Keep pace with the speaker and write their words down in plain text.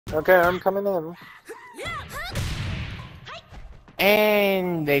Okay, I'm coming in.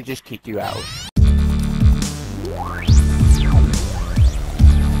 And they just kick you out.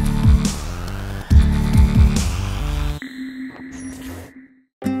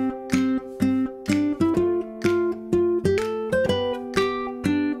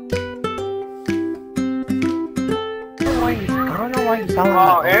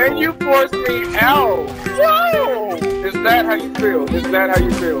 Oh, and you forced me out! Whoa! Is that how you feel? Is that how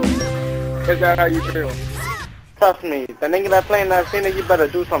you feel? Is that how you feel? Trust me, the nigga that playing that scene, you better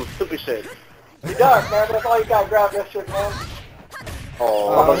do some stupid shit. He does, man. That's all you gotta grab that shit, man.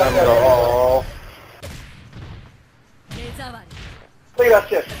 Oh. Look at that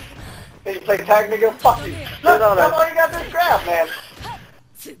shit. Can you play tag, nigga? Fuck you. Look, that's all you got to grab, man.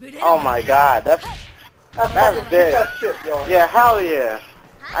 Oh my god, that's big. That shit, yo. Yeah, hell yeah.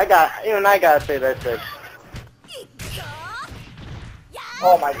 Even I gotta say that shit.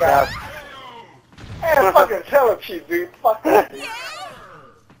 Oh my god. Man, fucking telepathy, dude. Fuck that.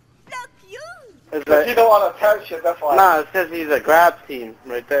 Because you don't want to tag shit, that's why. Nah, it's because he's a grab team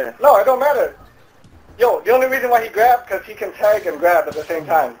right there. No, it don't matter. Yo, the only reason why he grabbed, because he can tag and grab at the same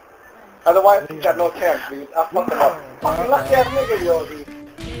time. Otherwise, he got no chance, dude. I fucked him up. Fucking lucky ass nigga, yo, dude.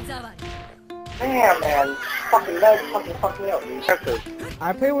 Damn, man. Fucking leg fucking me up, dude.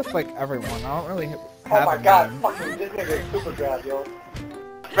 I play with like everyone. I don't really have Oh my god, name. fucking this nigga is super grab, yo.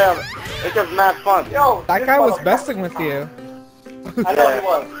 Fam, it's just mad fun. Yo, That guy was besting with you. I know he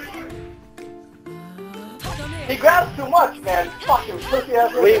was. He grabs too much, man. Fucking pussy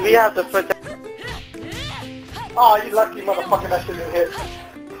ass nigga. We have to protect. Oh, you lucky motherfucker that shit didn't hit.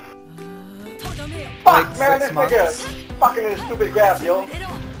 Fuck, Like man, 6 this months. nigga fucking in a stupid grab, yo.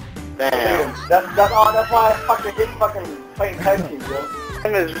 Damn. That's why I fucking hate fucking playing tag team, yo.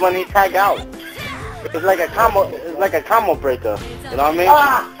 Him is when he tag out. It's like a combo breaker. You know what I mean?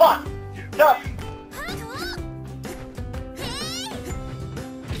 Ah, fuck! Duck!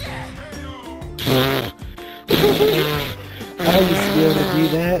 I used to be able to do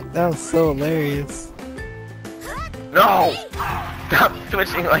that. That was so hilarious. No! Stop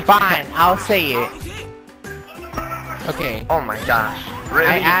switching like Fine, I'll say it. Okay. Oh my gosh. Really?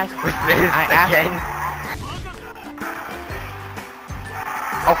 I asked. Again?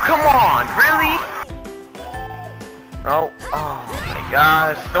 Oh, come on! Really? Oh my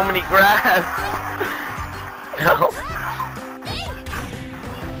gosh. So many grabs! No.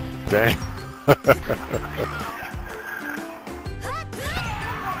 Dang.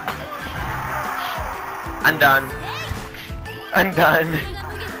 I'm done. I'm done.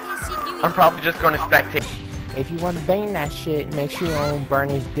 I'm probably just going to spectate. If you want to bang that shit, make sure you don't burn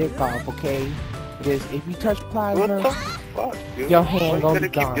his dick off, okay? Because if you touch What the plasma, fuck, dude? your hand Why gonna you be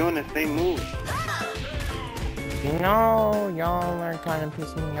keep gone. doing the same move? You know, y'all are kind of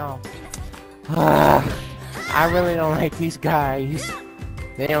pissing me off. I really don't like these guys.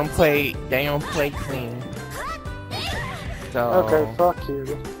 They don't play clean. So. Okay, fuck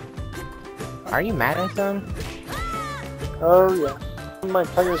you. Are you mad at them? Oh yeah. My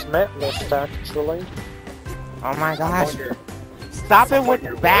player's met list actually. Oh my gosh. Stop it with the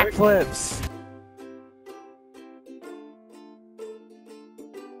backflips.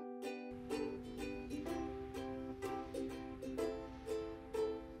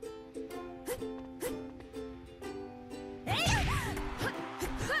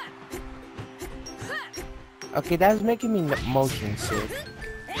 Okay, that's making me motion sick.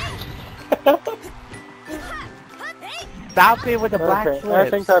 Stop it with the black Okay, flips. I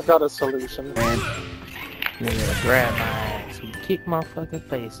think I've got a solution. Man, you're gonna grab my ass and kick my fucking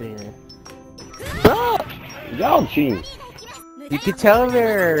face in. Y'all cheating. You can tell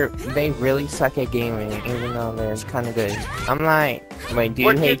they really suck at gaming, even though they're kind of good. I'm like, wait, do you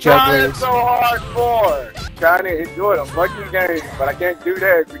What you hate trying jugglers? so hard for? Trying to enjoy the fucking game, but I can't do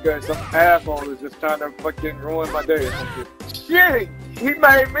that because some asshole is just trying to fucking ruin my day or something. Shit, he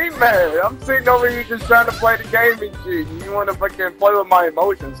made me mad. I'm sitting over here just trying to play the game and shit. And you want to fucking play with my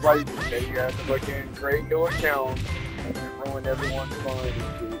emotions, like you have to fucking create your account and ruin everyone's fun and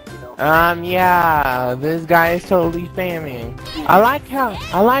shit, you know? Yeah, this guy is totally spamming. I like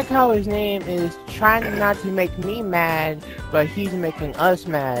how his name is trying not to make me mad, but he's making us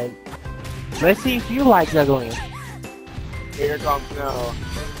mad. Let's see if you like juggling. Here comes now.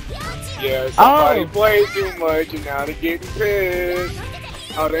 Yeah, somebody played too much and now they're getting pissed.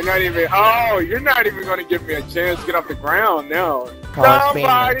 Oh, they're not even. Oh, you're not even gonna give me a chance to get off the ground now.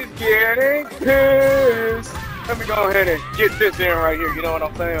 Somebody's getting pissed. Let me go ahead and get this in right here. You know what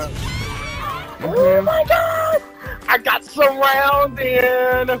I'm saying? Oh my God! I got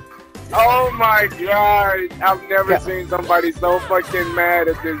surrounded. Oh my god, I've never seen somebody so fucking mad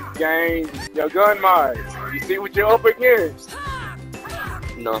at this game. Yo, Gun Mods, you see what you're up against?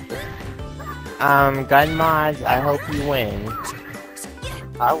 Nothing. Gun Mods, I hope you win.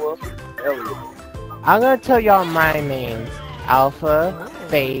 I will. Hell yeah. I'm gonna tell y'all my names. Alpha,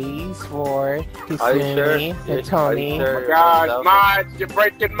 FaZe, Ford, Are you sure? Kasumi, Are you Tony. sure? Oh my god, Mods, you're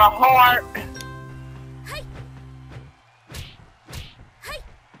breaking my heart.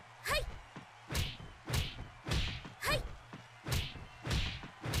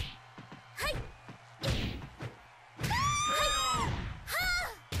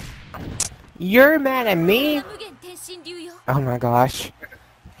 You're mad at me? Oh my gosh.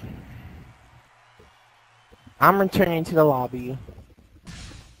 I'm returning to the lobby.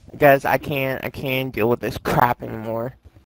 Because I can't deal with this crap anymore.